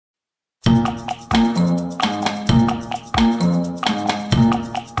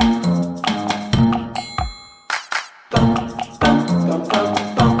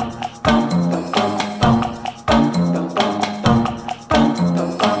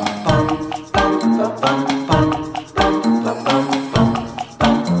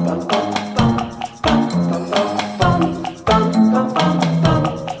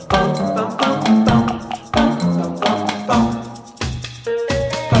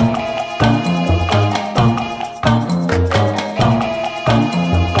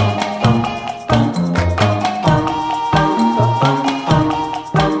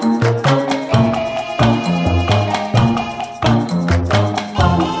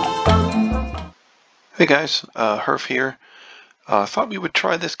Hey guys, Hrph here. Thought we would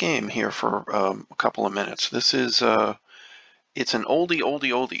try this game here for a couple of minutes. This is it's an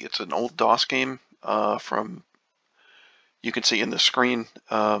oldie. It's an old DOS game from, you can see in the screen,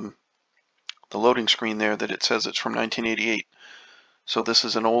 the loading screen there, that it says it's from 1988. So this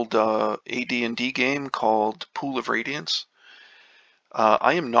is an old AD&D game called Pool of Radiance.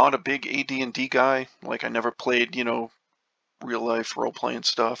 I am not a big AD&D guy. Like, I never played, real life role-playing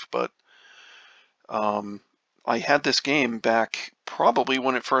stuff, but I had this game back probably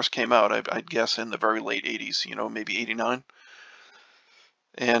when it first came out. I'd guess in the very late 80s, maybe 89.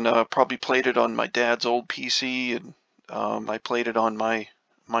 And probably played it on my dad's old PC, and I played it on my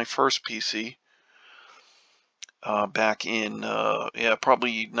first PC back in, yeah,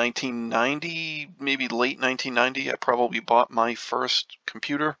 probably 1990, maybe late 1990. I probably bought my first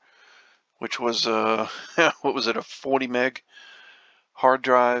computer, which was, what was it, a 40 meg hard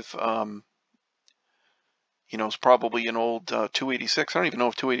drive. It's probably an old 286. I don't even know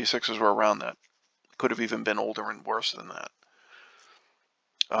if 286s were around that. Could have even been older and worse than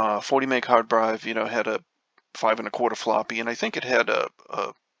that. 40 meg hard drive, had a 5 1/4 floppy, and I think it had a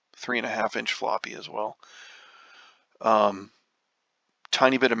 3.5 inch floppy as well.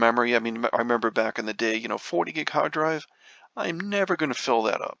 Tiny bit of memory. I mean, I remember back in the day, 40 gig hard drive, I'm never going to fill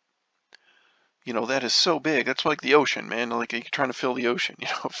that up. That is so big. That's like the ocean, man. Like you're trying to fill the ocean,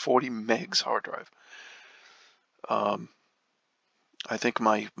 40 megs hard drive. I think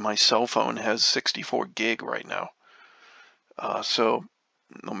my cell phone has 64 gig right now. So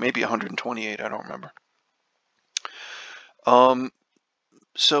maybe 128, I don't remember.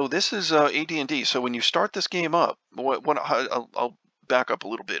 So this is AD&D. So when you start this game up, I'll back up a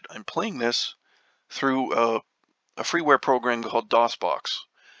little bit. I'm playing this through a freeware program called DOSBox.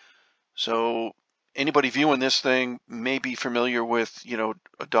 So anybody viewing this thing may be familiar with,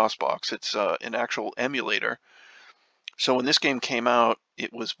 a DOSBox. It's an actual emulator. So when this game came out,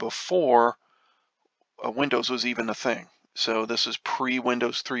 it was before Windows was even a thing. So this is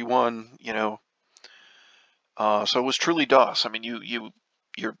pre-Windows 3.1, so it was truly DOS. I mean,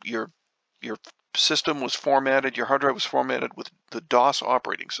 your system was formatted, your hard drive was formatted with the DOS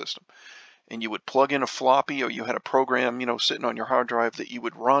operating system, and you would plug in a floppy, or you had a program, sitting on your hard drive that you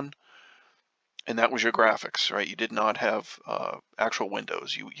would run, and that was your graphics, right? You did not have actual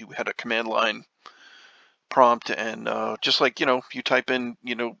Windows. You had a command line prompt, and just like, you type in,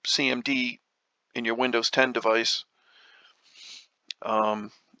 CMD in your Windows 10 device,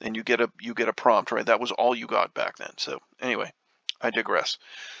 and you get a prompt, right? That was all you got back then. So anyway, I digress.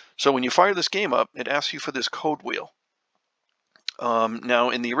 So when you fire this game up, it asks you for this code wheel. Now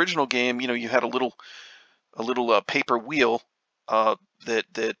in the original game, you had a little paper wheel that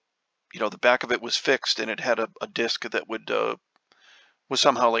the back of it was fixed, and it had a disc that was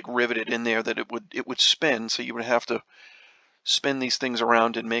somehow like riveted in there, that it would spin. So you would have to spin these things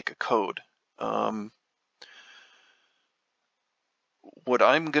around and make a code. What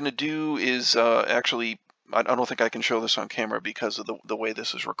I'm going to do is actually, I don't think I can show this on camera because of the way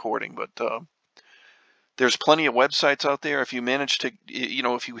this is recording, but there's plenty of websites out there. If you manage to,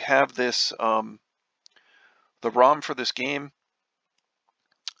 if you have this, the ROM for this game,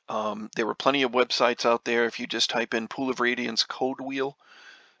 there were plenty of websites out there. If you just type in Pool of Radiance code wheel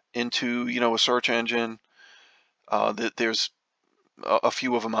into, a search engine, there's a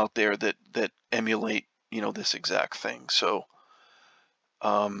few of them out there that emulate, this exact thing. So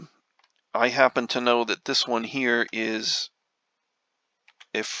I happen to know that this one here is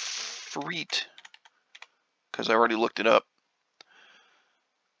Hrph, because I already looked it up.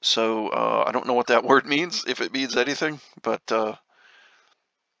 So I don't know what that word means, if it means anything, but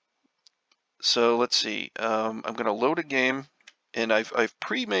so let's see. I'm going to load a game, and I've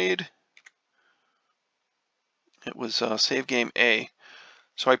pre-made. It was save game A.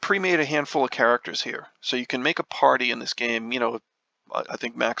 So I pre-made a handful of characters here. So you can make a party in this game. I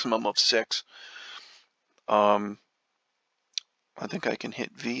think maximum of 6. I think I can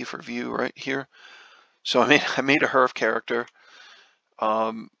hit V for view right here. So I made a Hrph character.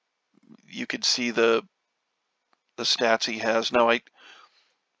 You could see the stats he has. Now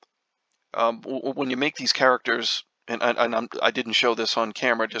when you make these characters, and I didn't show this on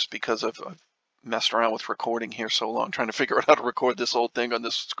camera just because I've messed around with recording here so long, trying to figure out how to record this old thing on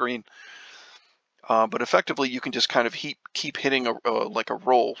this screen. But effectively, you can just kind of keep hitting like a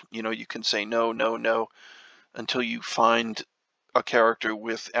roll. You can say no, no, no, until you find a character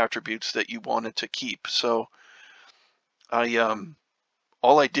with attributes that you wanted to keep. So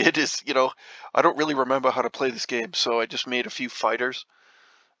all I did is, I don't really remember how to play this game, so I just made a few fighters.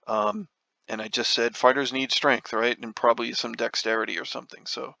 And I just said fighters need strength, right? And probably some dexterity or something.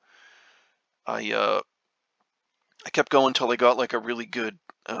 So I kept going until I got like a really good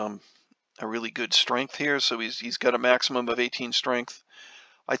strength here. So he's got a maximum of 18 strength.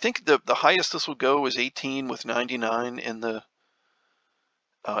 I think the highest this will go is 18 with 99 in the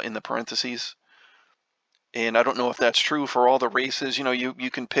parentheses. And I don't know if that's true for all the races. You know, you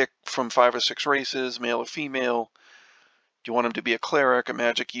can pick from 5 or 6 races, male or female. Do you want him to be a cleric, a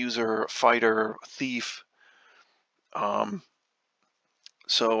magic user, a fighter, a thief?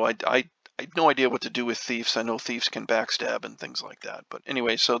 So I had no idea what to do with thieves. I know thieves can backstab and things like that. But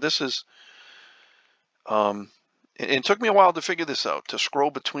anyway, so this is it took me a while to figure this out. To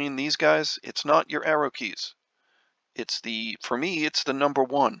scroll between these guys, it's not your arrow keys. For me, it's the number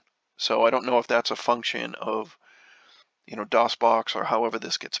 1. So I don't know if that's a function of, you know, DOSBox or however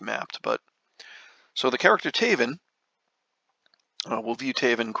this gets mapped. But so the character Taven, we'll view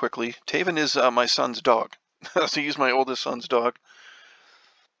Taven quickly. Taven is my son's dog. So he's my oldest son's dog.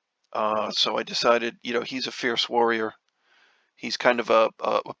 So I decided, you know, he's a fierce warrior. He's kind of a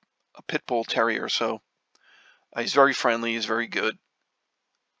pit bull terrier, so he's very friendly. He's very good.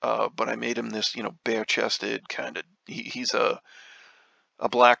 But I made him this, you know, bare-chested kind of. He's a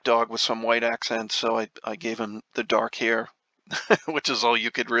black dog with some white accents, so I gave him the dark hair, which is all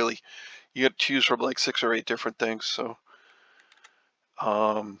you could really. You had to choose from like 6 or 8 different things. So,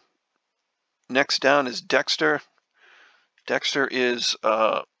 next down is Dexter. Dexter is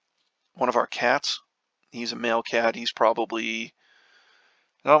one of our cats. He's a male cat. He's probably,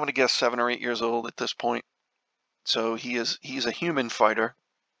 I'm going to guess 7 or 8 years old at this point. So he's a human fighter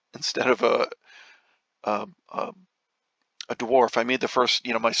instead of a dwarf. I made the first,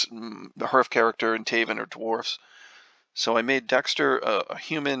 you know, the Hrph character and Taven are dwarfs. So I made Dexter a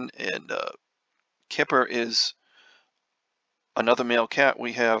human, and Kipper is another male cat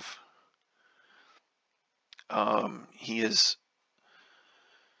we have. He is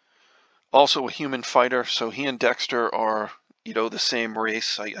also a human fighter, so he and Dexter are, you know, the same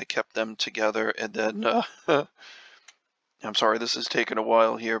race. I kept them together, and then I'm sorry, this is taking a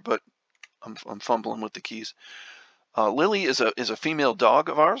while here, but I'm fumbling with the keys. Lily is a female dog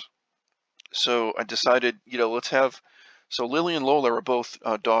of ours, so I decided, you know, so Lily and Lola are both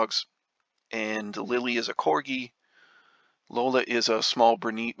dogs, and Lily is a corgi. Lola is a small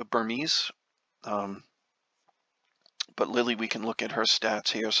Burmese. But Lily, we can look at her stats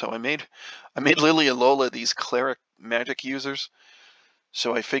here. So I made Lily and Lola these cleric magic users.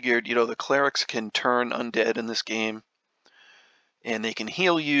 So I figured, you know, the clerics can turn undead in this game, and they can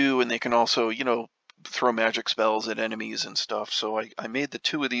heal you, and they can also, you know, throw magic spells at enemies and stuff. So I made the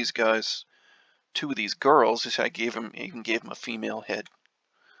 2 of these guys, 2 of these girls. I even gave them a female head.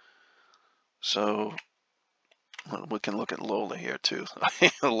 So we can look at Lola here too.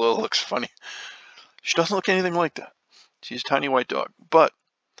 Lola looks funny. She doesn't look anything like that. She's a tiny white dog. But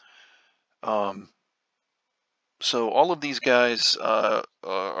so all of these guys are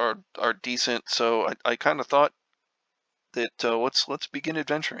decent. So I kind of thought that let's begin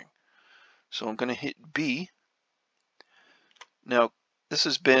adventuring. So I'm going to hit B. Now this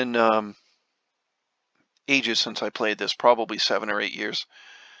has been ages since I played this, probably 7 or 8 years.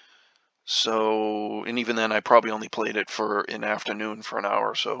 So, and even then I probably only played it for an afternoon for an hour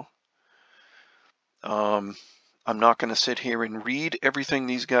or so. I'm not going to sit here and read everything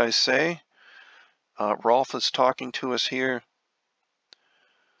these guys say. Rolf is talking to us here.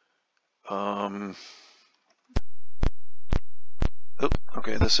 Oh,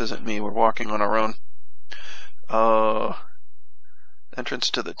 okay, this isn't me. We're walking on our own. Entrance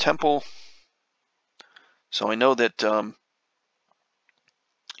to the temple. So I know that,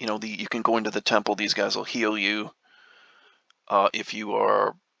 you know, you can go into the temple. These guys will heal you if you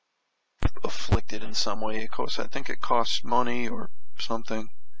are afflicted in some way. Of course, I think it costs money or something.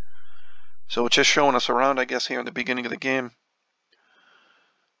 So it's just showing us around, I guess, here in the beginning of the game.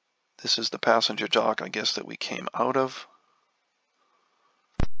 This is the passenger dock, I guess, that we came out of.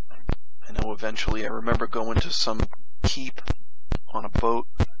 I know eventually I remember going to some keep on a boat.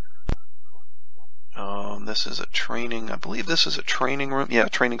 This is a training, I believe this is a training room. Yeah,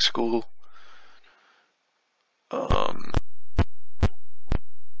 training school. I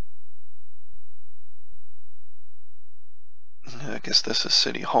guess this is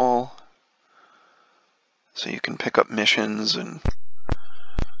City Hall. So you can pick up missions and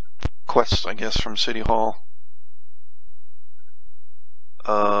quests, I guess, from City Hall.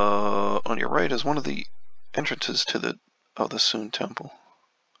 On your right is one of the entrances to the Soon Temple.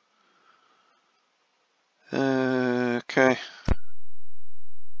 Okay.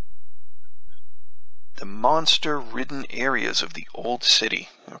 The monster-ridden areas of the old city.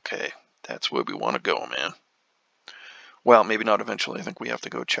 Okay, that's where we want to go, man. Well, maybe not eventually. I think we have to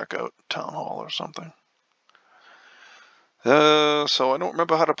go check out Town Hall or something. So I don't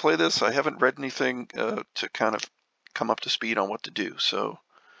remember how to play this. I haven't read anything to kind of come up to speed on what to do. So,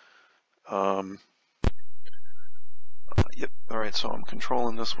 yep. All right. So I'm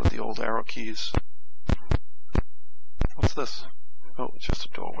controlling this with the old arrow keys. What's this? Oh, it's just a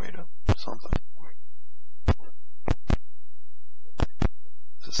doorway to something.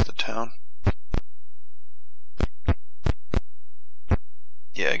 Is this the town?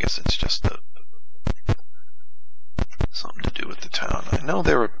 Yeah, I guess it's just something to do with the town. I know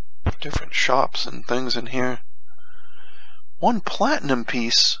there are different shops and things in here. One platinum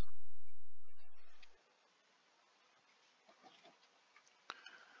piece.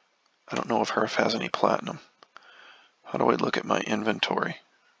 I don't know if Hrph has any platinum. How do I look at my inventory?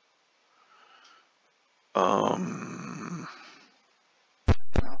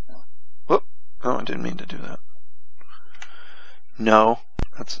 Whoop. Oh, I didn't mean to do that. No,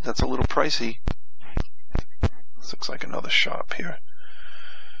 that's a little pricey. This looks like another shop here.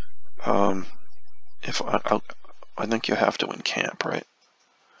 If I think you have to encamp, right?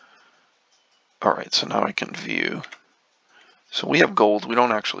 All right, so now I can view. So we have gold. We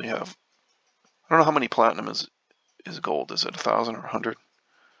don't actually have. I don't know how many platinum is gold. Is it 1,000 or 100?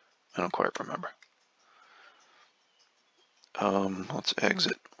 I don't quite remember. Let's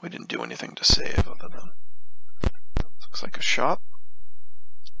exit. We didn't do anything to save other than. Looks like a shop.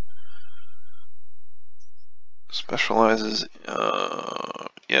 Specializes.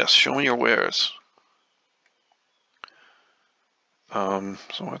 Yes, show me your wares.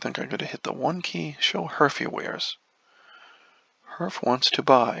 So I think I gotta hit the 1 key. Show Hrph your wares. Hrph wants to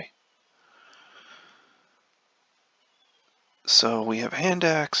buy. So we have hand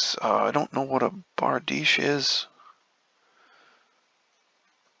axe. I don't know what a bardiche is.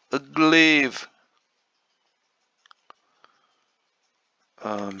 A glaive.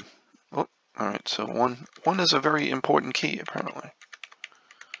 Oh, all right. So one is a very important key apparently.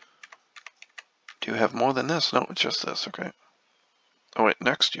 Do you have more than this? No, it's just this. Okay. Oh wait,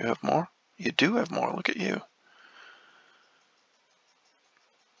 next you have more? You do have more. Look at you.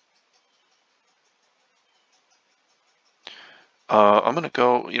 I'm gonna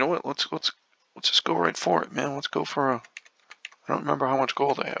go. You know what? Let's just go right for it, man. Let's go for a. I don't remember how much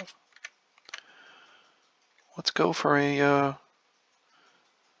gold I have. Let's go for a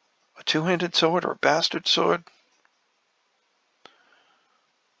two-handed sword or a bastard sword.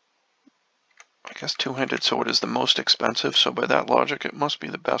 I guess two-handed sword is the most expensive, so by that logic, it must be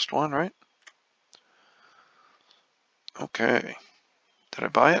the best one, right? Okay. Did I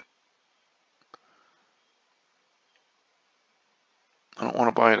buy it? I don't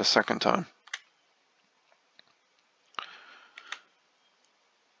want to buy it a second time.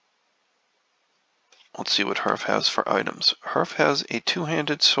 Let's see what Hrph has for items. Hrph has a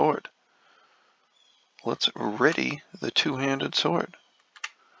two-handed sword. Let's ready the two-handed sword.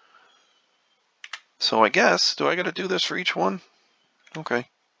 So I guess, do I got to do this for each one? Okay.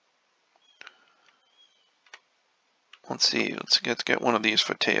 Let's see. Let's get one of these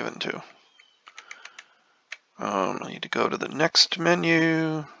for Taven too. I need to go to the next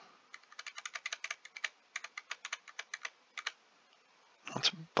menu.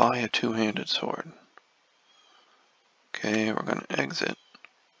 Let's buy a two-handed sword. Okay, we're going to exit.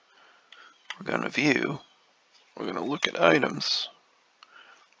 We're going to view. We're going to look at items.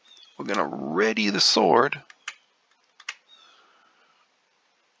 We're going to ready the sword.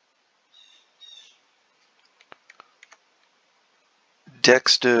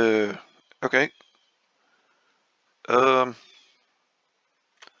 Dexter. Okay. I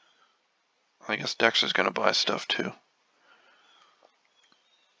guess Dexter's going to buy stuff too.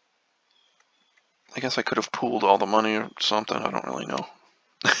 I guess I could have pooled all the money or something. I don't really know.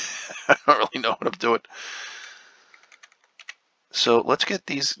 I don't really know what I'm doing. So let's get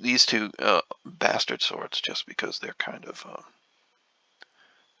these two bastard swords just because they're kind of,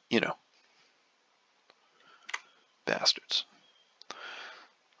 you know, bastards.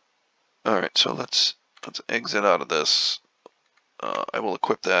 All right, so let's exit out of this. I will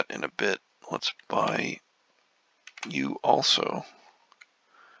equip that in a bit. Let's buy you also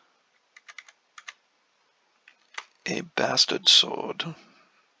a bastard sword.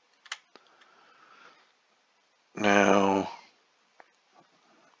 Now,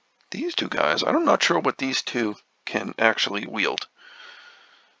 these two guys, I'm not sure what these two can actually wield.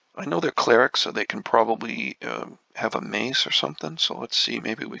 I know they're clerics, so they can probably have a mace or something. So let's see,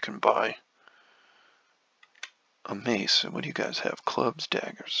 maybe we can buy a mace. What do you guys have? Clubs,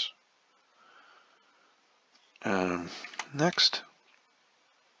 daggers. Next.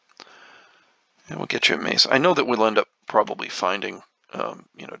 And we'll get you a mace. I know that we'll end up probably finding,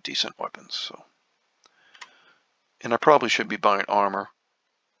 you know, decent weapons. So, and I probably should be buying armor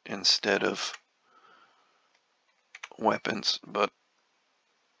instead of weapons, but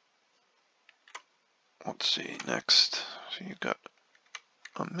let's see. Next, so you've got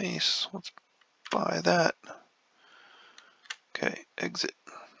a mace. Let's buy that. Okay, exit.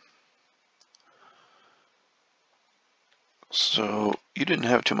 So you didn't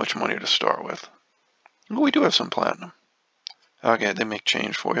have too much money to start with. Well, we do have some platinum. Okay, they make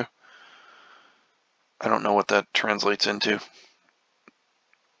change for you. I don't know what that translates into.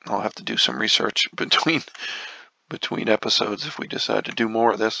 I'll have to do some research between episodes if we decide to do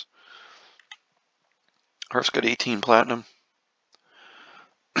more of this. Hrph's got 18 platinum.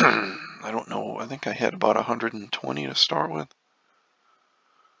 I don't know. I think I had about 120 to start with.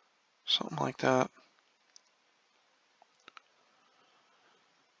 Something like that.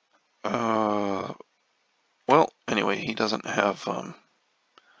 Well, anyway, he doesn't have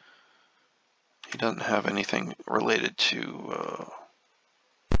anything related to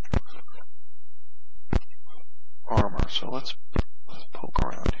armor. So let's poke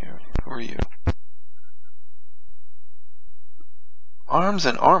around here. Who are you? Arms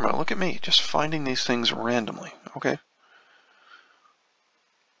and armor. Look at me, just finding these things randomly. Okay.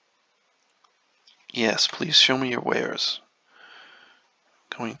 Yes, please show me your wares.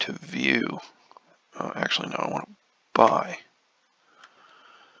 Going to view. Actually, no, I want to buy.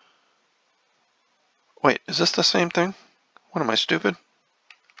 Wait, is this the same thing? What, am I stupid?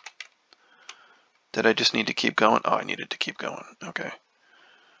 Did I just need to keep going? Oh, I needed to keep going. Okay.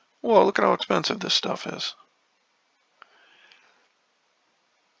 Whoa, look at how expensive this stuff is.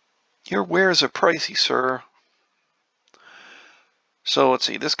 Your wares are pricey, sir. So let's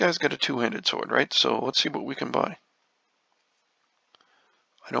see, this guy's got a two-handed sword, right? So let's see what we can buy.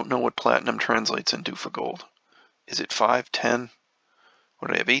 I don't know what platinum translates into for gold. Is it 5, 10? What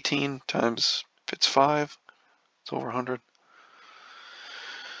do I have, 18 times, if it's 5, it's over 100.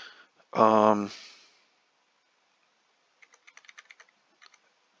 I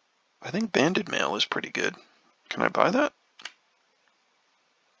think banded mail is pretty good. Can I buy that?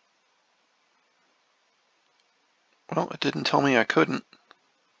 Well, it didn't tell me I couldn't.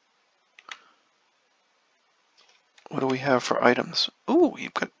 What do we have for items? Ooh,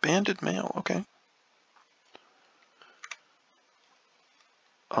 you've got banded mail, okay.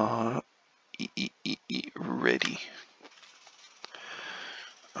 Ready.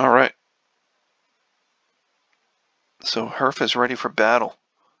 Alright. So Hrph is ready for battle.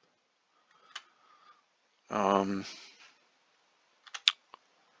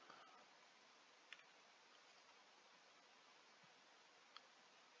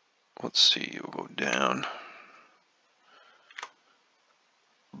 Let's see, we'll go down.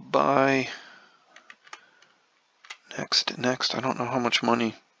 Buy. Next. I don't know how much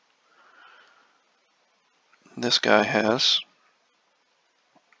money this guy has.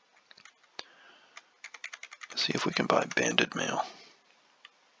 Let's see if we can buy banded mail.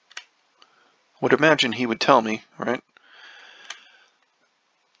 Would imagine he would tell me, right?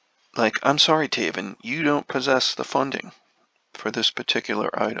 Like, I'm sorry, Taven, you don't possess the funding for this particular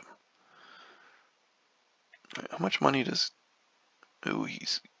item. How much money does... Ooh,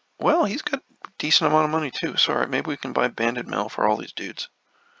 he's got a decent amount of money too. So, alright, maybe we can buy banded mail for all these dudes.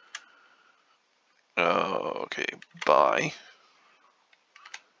 Okay, buy.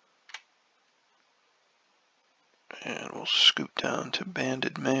 And we'll scoot down to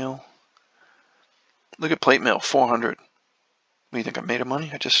banded mail. Look at plate mail, 400. What do you think, I made of money?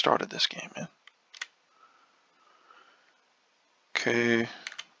 I just started this game, man. Okay.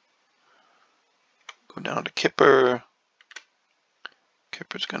 Go down to Kipper.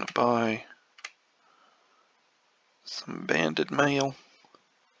 Kipper's gonna buy some banded mail.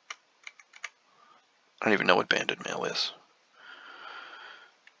 I don't even know what banded mail is.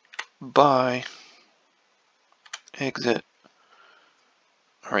 Buy. Exit.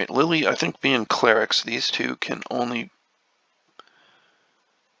 Alright, Lily, I think being clerics, these two can only...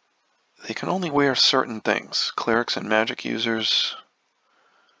 They can only wear certain things. Clerics and magic users.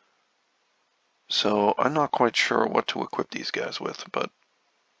 So I'm not quite sure what to equip these guys with, but...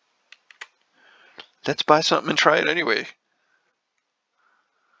 Let's buy something and try it anyway.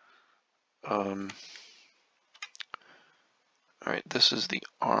 Alright, this is the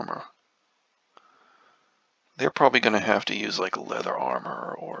armor. They're probably going to have to use like leather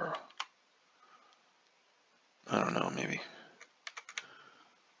armor or... I don't know, maybe.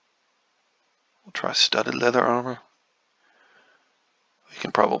 We'll try studded leather armor. We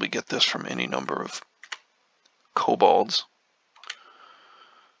can probably get this from any number of kobolds.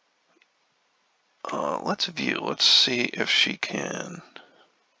 Let's view. Let's see if she can.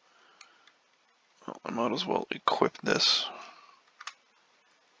 Well, I might as well equip this.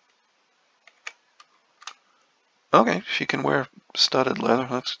 Okay, she can wear studded leather.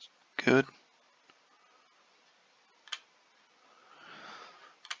 That's good.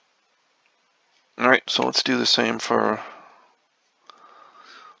 Alright, so let's do the same for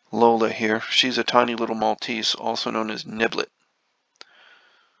Lola here. She's a tiny little Maltese, also known as Niblet.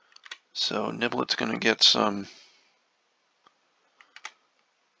 So Niblet's going to get some...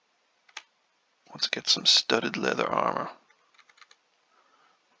 Let's get some studded leather armor.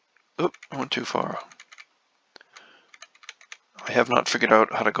 Oop, I went too far. I have not figured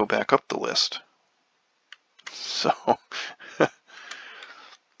out how to go back up the list. So...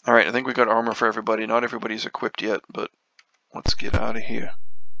 Alright, I think we got armor for everybody. Not everybody's equipped yet, but let's get out of here.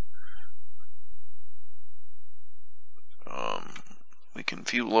 We can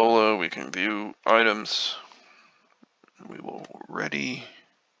view Lola, we can view items. We will ready.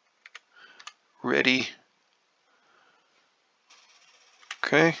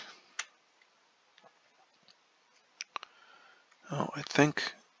 Okay. Oh, I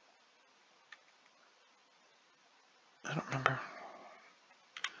think... I don't remember.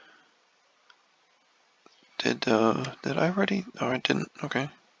 Did I ready? Oh, I didn't. Okay.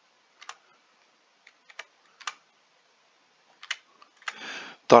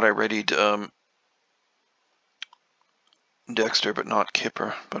 Thought I readied Dexter, but not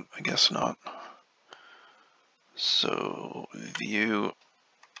Kipper, but I guess not. So, view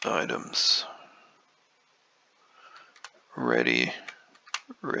items. Ready,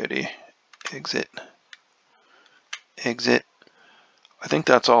 exit. I think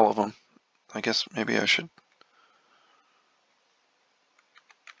that's all of them. I guess maybe I should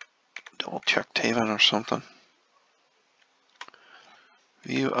double check Taven or something.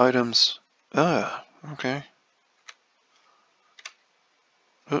 View items. Okay.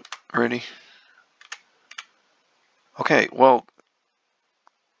 Oop, ready. Okay, well,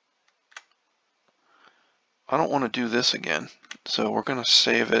 I don't want to do this again, so we're going to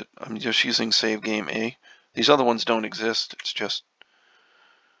save it. I'm just using save game A. These other ones don't exist. It's just...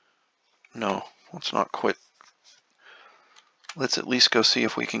 No, let's not quit. Let's at least go see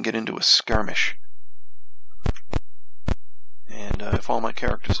if we can get into a skirmish. And if all my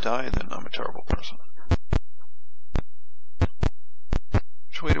characters die, then I'm a terrible person.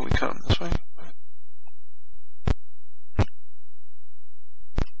 Which way do we come? This way?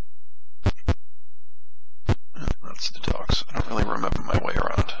 That's the docks. I don't really remember my way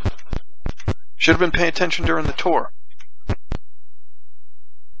around. Should have been paying attention during the tour.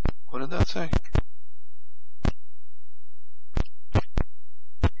 What did that say?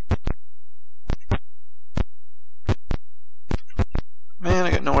 Man,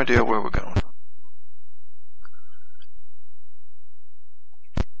 I got no idea where we're going.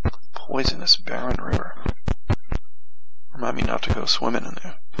 Poisonous barren river. Remind me not to go swimming in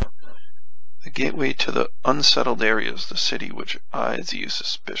there. The gateway to the unsettled areas, the city which eyes you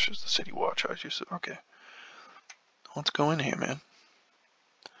suspicious. The city watch eyes you. Okay. Let's go in here, man.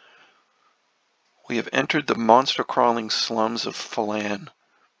 We have entered the monster-crawling slums of Phlan.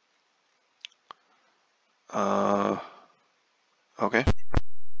 Okay.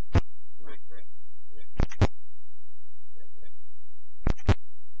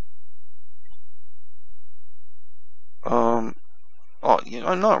 Oh, you know,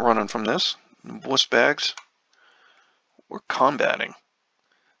 I'm not running from this. Wuss bags. We're combating.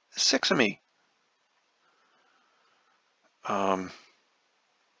 There's 6 of me.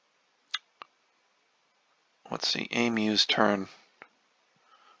 Let's see. Aim, use, turn.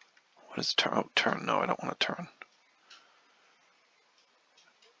 What is turn? Oh, turn. No, I don't want to turn.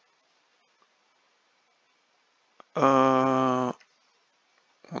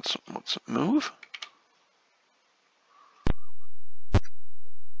 What's move?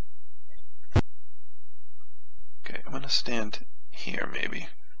 Okay, I'm gonna stand here maybe.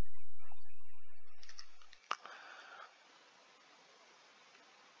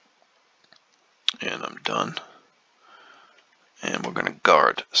 And I'm done. And we're gonna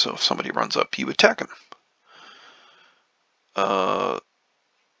guard. So if somebody runs up, you attack him.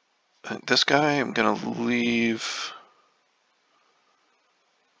 This guy I'm gonna leave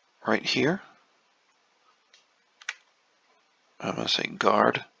right here. I'm gonna say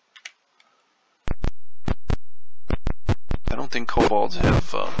guard. I don't think kobolds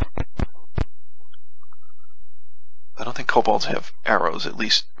have. I don't think kobolds have arrows. At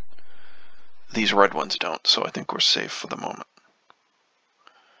least these red ones don't. So I think we're safe for the moment.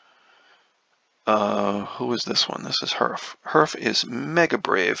 Who is this one? This is Hrph. Hrph is mega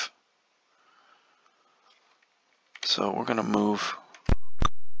brave. So we're gonna move.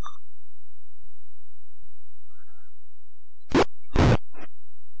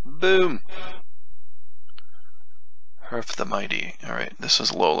 Boom! Hrph the Mighty. Alright, this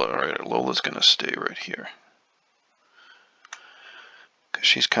is Lola. Alright, Lola's gonna stay right here. Because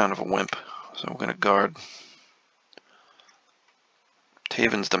she's kind of a wimp. So we're gonna guard.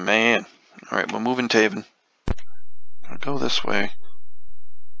 Taven's the man. Alright, we're moving Taven. I'll go this way.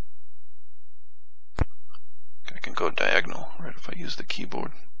 I can go diagonal, right, if I use the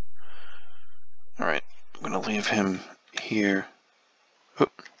keyboard. Alright, I'm gonna leave him here.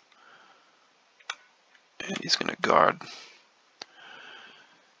 Oop. And he's gonna guard.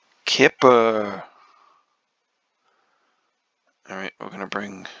 Kipper! Alright, we're gonna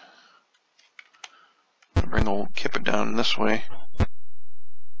bring old Kipper down this way.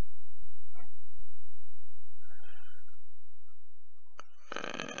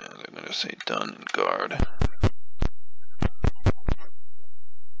 And I'm gonna say done and guard.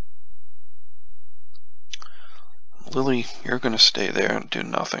 Lily, you're gonna stay there and do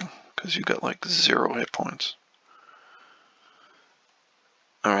nothing, because you got like 0 hit points.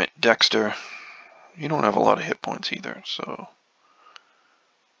 Alright, Dexter. You don't have a lot of hit points either, so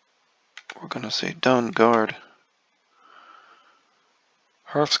we're gonna say done, guard.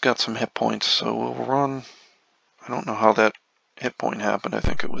 Hrph's got some hit points, so we'll run. I don't know how that hit point happened. I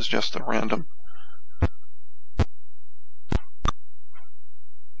think it was just a random.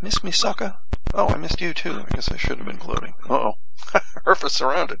 Miss me, sucker? Oh, I missed you too. I guess I should have been gloating. Uh-oh. Hrph is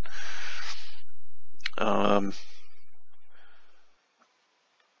surrounded.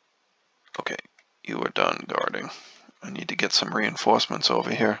 Okay, you are done guarding. I need to get some reinforcements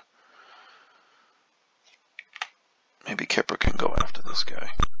over here. Maybe Kipper can go after this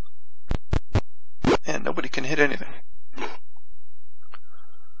guy. And nobody can hit anything.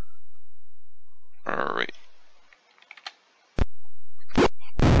 Alright.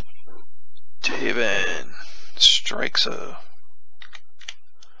 Taven strikes a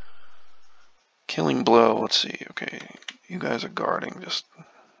killing blow. Let's see. Okay, you guys are guarding. Just.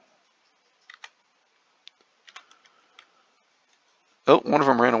 Oh, one of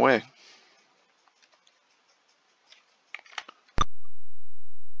them ran away.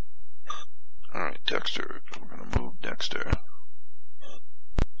 Alright, Dexter. We're gonna move Dexter.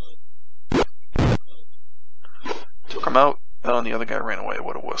 Took him out. And the other guy ran away.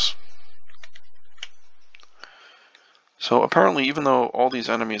 What a wuss. So apparently, even though all these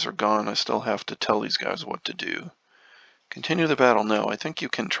enemies are gone, I still have to tell these guys what to do. Continue the battle? No. I think you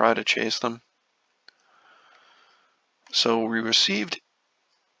can try to chase them. So we received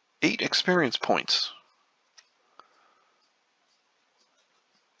 8 experience points.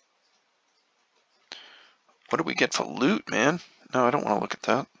 What do we get for loot, man? No, I don't want to look at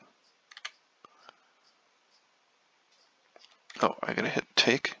that. Oh, I gotta hit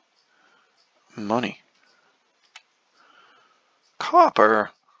take. Money.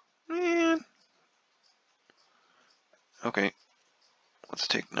 Copper. Man. Okay. Let's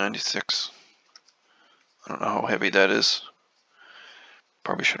take 96. I don't know how heavy that is.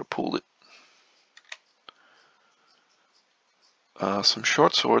 Probably should have pooled it. Some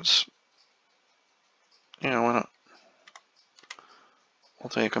short swords. Yeah, why not? We'll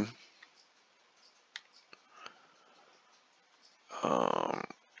take them.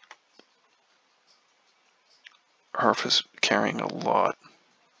 Hrph is carrying a lot.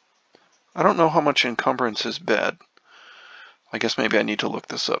 I don't know how much encumbrance is bad. I guess maybe I need to look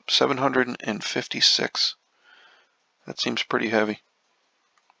this up. 756. That seems pretty heavy.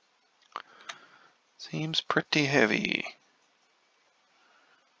 Seems pretty heavy.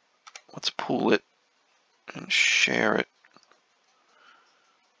 Let's pool it and share it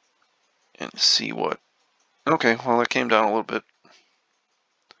and see what. Okay, well that came down a little bit.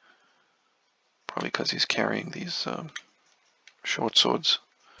 Probably because he's carrying these short swords.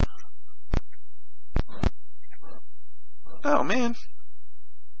 Oh man.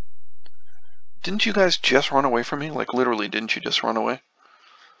 Didn't you guys just run away from me? Like literally, didn't you just run away?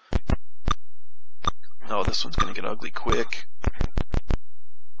 No, this one's gonna get ugly quick.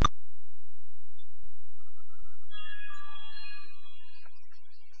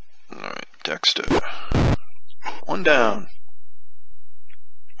 Alright, Dexter. One down.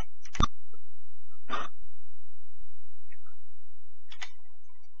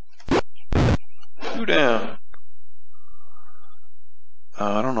 2 down.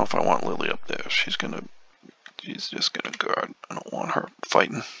 I don't know if I want Lily up there. She's just gonna guard. I don't want her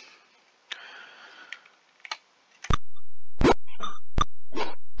fighting.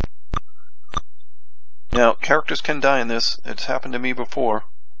 Now, characters can die in this. It's happened to me before.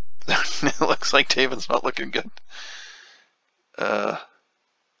 It looks like Taven's not looking good.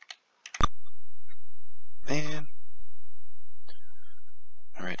 Man.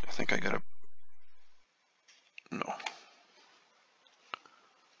 Alright, I think I gotta... No.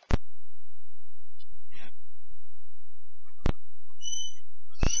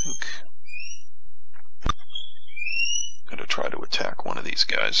 I'm gonna try to attack one of these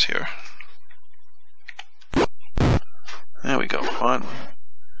guys here. There we go, finally.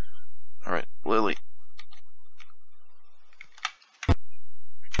 Alright, Lily.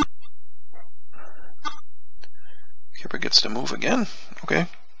 Kipper gets to move again. Okay.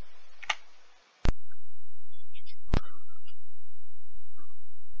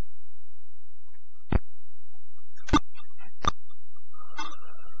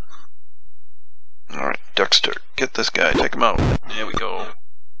 Alright, Dexter, get this guy, take him out. There we go.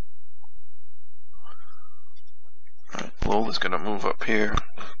 Alright, Lola's gonna move up here.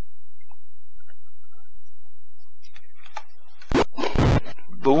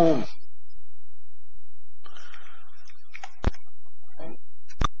 Boom.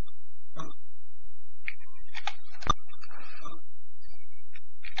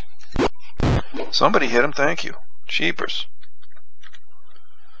 Somebody hit him, thank you. Cheapers.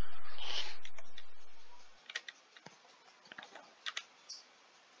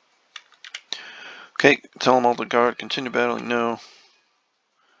 Okay, tell them all to guard, continue battling, no.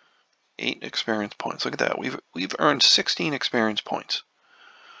 8 experience points. Look at that. We've earned 16 experience points.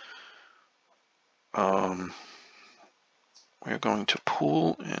 We're going to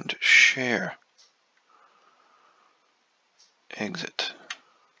pool and share. Exit.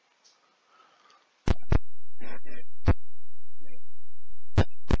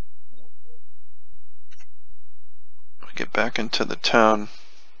 Get back into the town.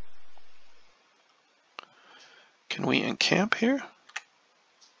 Can we encamp here?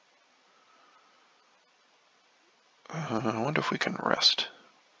 I wonder if we can rest.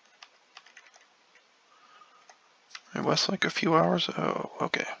 It was like a few hours. Oh,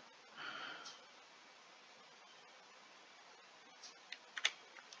 okay.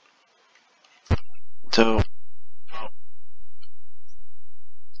 So,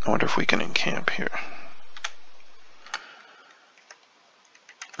 I wonder if we can encamp here.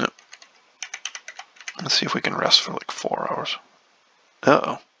 No. Let's see if we can rest for like 4 hours.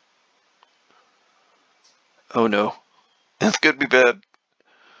 Uh-oh. Oh no. This could be bad.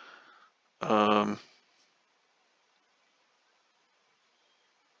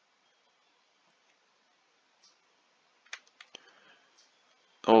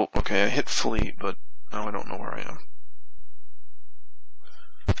 Oh, okay, I hit flee, but now I don't know where I am.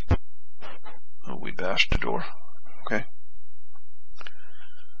 Oh, we bashed the door. Okay.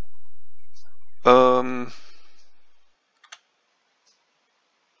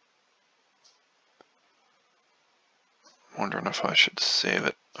 Wondering if I should save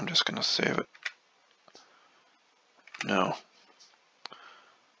it. I'm just gonna save it. No.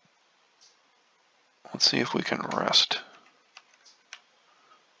 Let's see if we can rest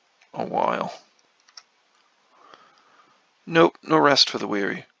a while. Nope, no rest for the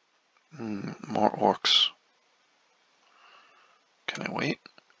weary. More orcs. Can I wait?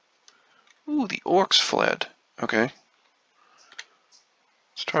 Ooh, the orcs fled. Okay.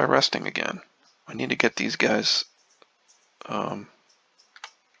 Let's try resting again. I need to get these guys... I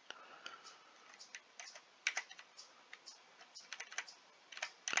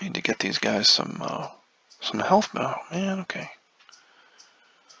need to get these guys some health. Oh, man, okay.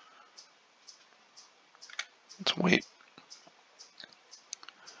 Let's wait.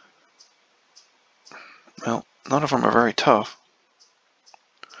 Well, none of them are very tough.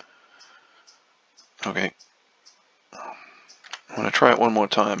 Okay. I'm going to try it one more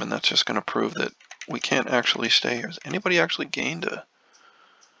time, and that's just going to prove that we can't actually stay here. Has anybody actually gained a...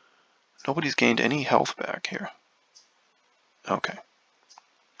 Nobody's gained any health back here. Okay.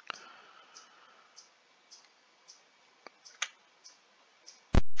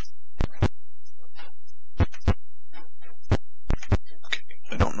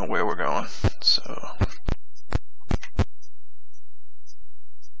 I don't know where we're going, so...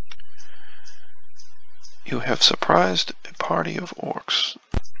 You have surprised a party of orcs.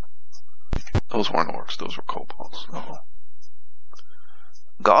 Those weren't orcs, those were kobolds. Oh.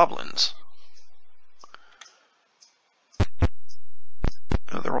 Goblins.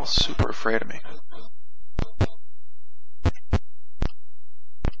 Oh, they're all super afraid of me.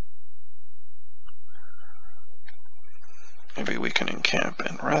 Maybe we can encamp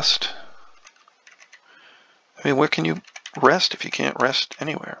and rest. I mean, where can you rest if you can't rest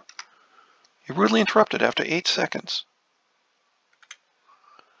anywhere? You're rudely interrupted after 8 seconds.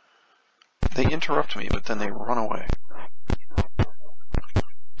 They interrupt me, but then they run away.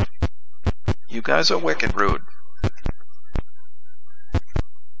 You guys are wicked rude.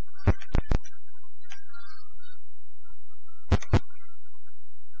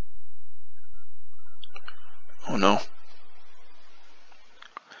 Oh no.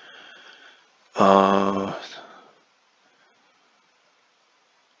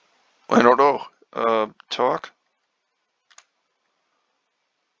 I don't know. Talk?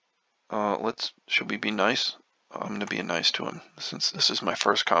 Should we be nice? I'm gonna be nice to him, since this is my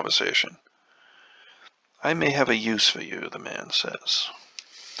first conversation. I may have a use for you, the man says.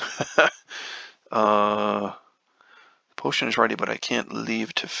 Potion is ready, but I can't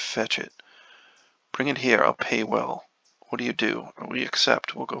leave to fetch it. Bring it here, I'll pay well. What do you do? We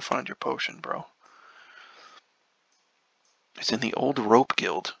accept. We'll go find your potion, bro. It's in the old rope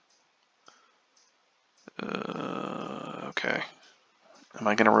guild. Okay. Am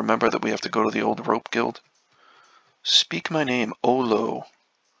I going to remember that we have to go to the old rope guild? Speak my name, Olo.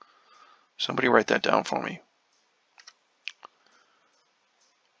 Somebody write that down for me.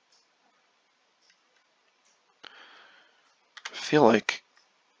 I feel like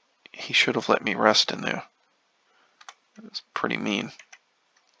he should have let me rest in there. It's pretty mean.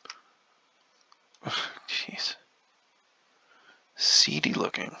 Jeez. Seedy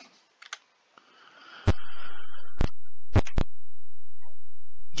looking.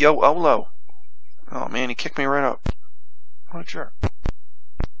 Yo, Olo. Oh man, he kicked me right up. What a jerk.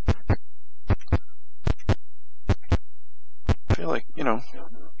 I feel like, you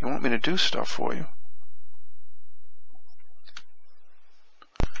want me to do stuff for you.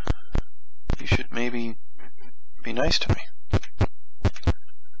 You should maybe be nice to me.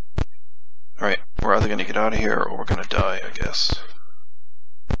 Alright, we're either going to get out of here or we're going to die, I guess.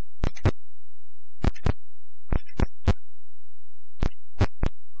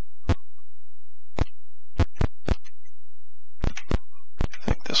 I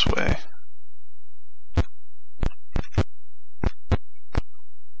think this way.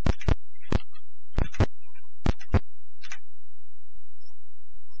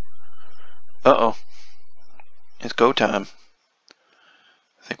 Uh-oh. It's go time.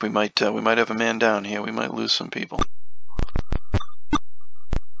 I think we might have a man down here. We might lose some people.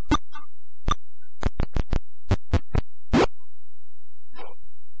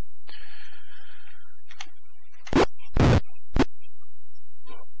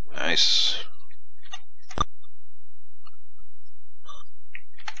 Nice.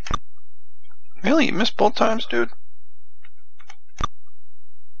 Really? You missed both times, dude?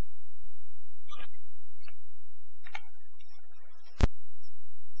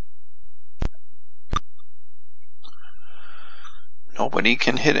 Nobody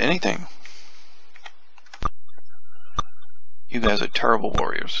can hit anything. You guys are terrible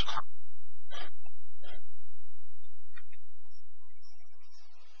warriors.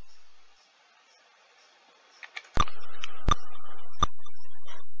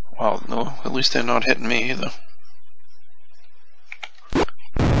 Well, no, at least they're not hitting me either.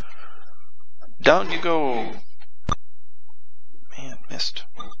 Down you go! Man, missed.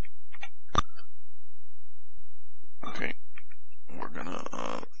 Okay, we're gonna,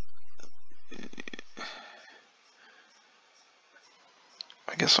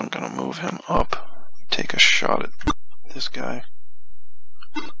 I guess I'm gonna move him up, take a shot at this guy.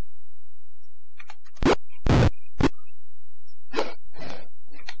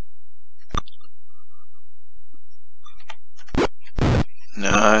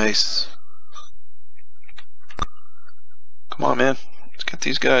 Nice. Come on, man. Let's get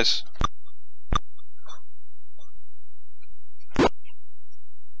these guys.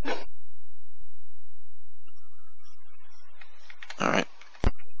 Alright.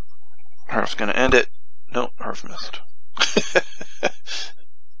 Hrph's gonna end it. No, Hrph missed.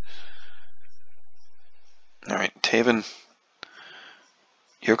 Alright, Taven.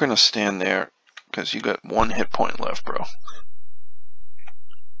 You're gonna stand there, because you got 1 hit point left, bro.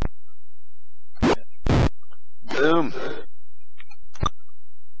 Boom.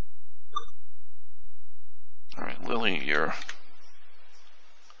 Alright, Lily, you're...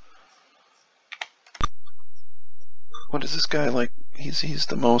 What is this guy like? He's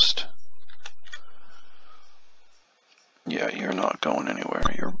the most... Yeah, you're not going anywhere.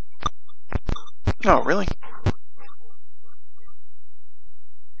 You're... No, really?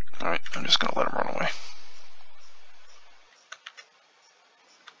 Alright, I'm just gonna let him run away.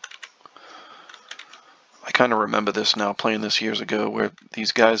 I kind of remember this now, playing this years ago, where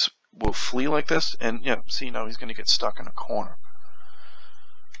these guys will flee like this, and yeah, see, now he's gonna get stuck in a corner.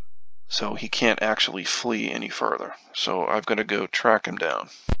 So he can't actually flee any further. So I've got to go track him down.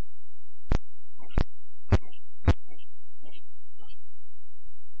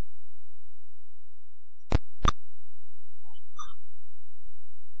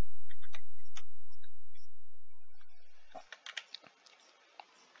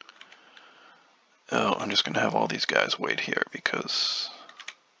 just going to have all these guys wait here because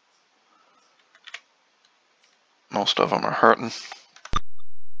most of them are hurting.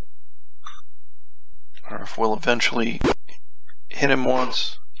 Or if we'll eventually hit him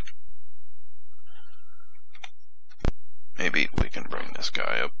once, maybe we can bring this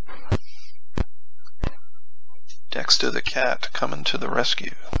guy up. Dexter the cat coming to the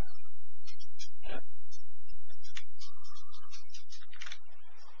rescue.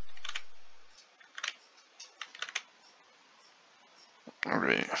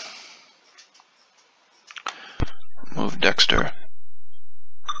 Alright. Move Dexter.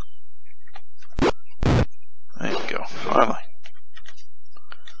 There we go, finally.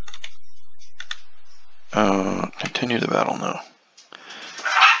 Continue the battle now.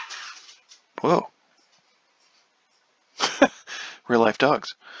 Whoa. Real life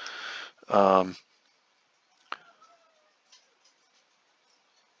dogs.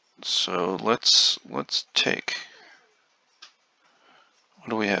 So let's take. What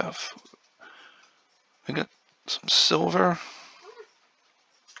do we have? We got some silver.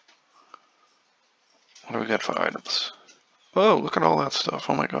 What do we got for items? Oh, look at all that stuff.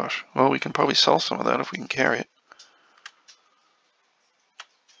 Oh my gosh. Well, we can probably sell some of that if we can carry it.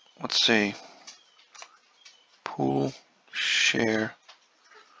 Let's see. Pool, share,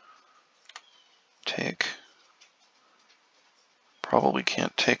 take. Probably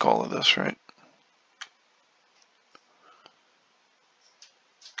can't take all of this, right?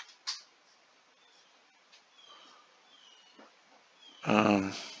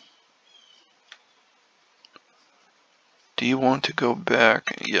 Do you want to go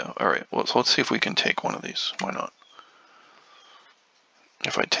back? Yeah, alright. Well, so let's see if we can take one of these. Why not?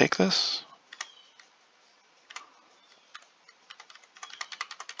 If I take this,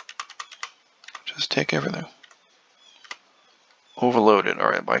 just take everything. Overloaded.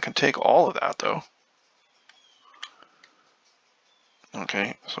 Alright, but I can take all of that though.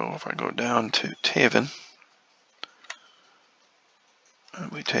 Okay, so if I go down to Taven,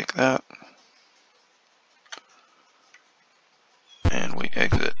 and we take that, and we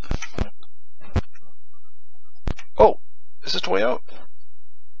exit. Oh, is this the way out?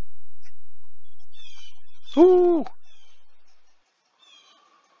 Ooh!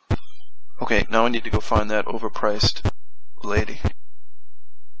 Okay, now I need to go find that overpriced lady.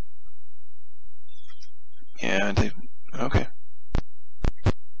 Yeah, okay.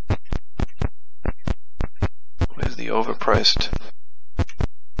 Where's the overpriced?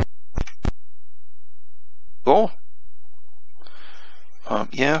 Oh!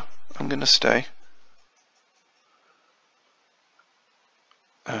 Yeah, I'm gonna stay.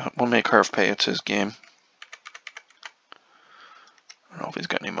 We'll make Hrph pay, it's his game. I don't know if he's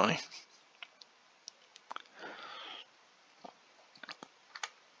got any money.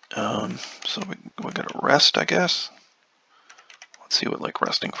 So we gotta rest, I guess. Let's see what like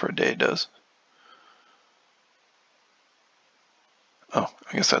resting for a day does. Oh,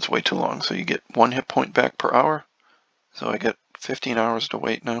 I guess that's way too long. So you get 1 hit point back per hour. So I get 15 hours to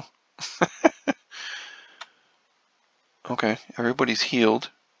wait now. Okay, everybody's healed.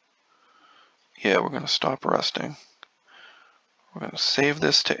 Yeah, we're gonna stop resting. We're gonna save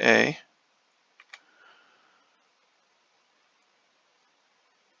this to A.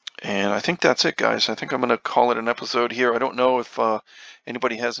 And I think that's it, guys. I think I'm going to call it an episode here. I don't know if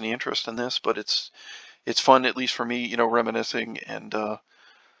anybody has any interest in this, but it's fun, at least for me, you know, reminiscing and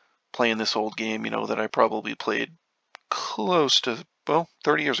playing this old game, you know, that I probably played close to, well,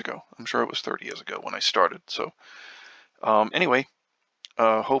 30 years ago. I'm sure it was 30 years ago when I started. So anyway,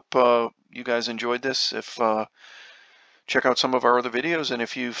 hope you guys enjoyed this. If check out some of our other videos, and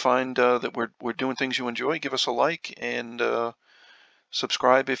if you find that we're doing things you enjoy, give us a like and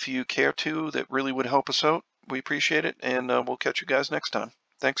subscribe if you care to. That really would help us out. We appreciate it, and we'll catch you guys next time.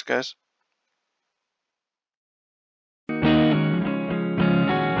 Thanks, guys.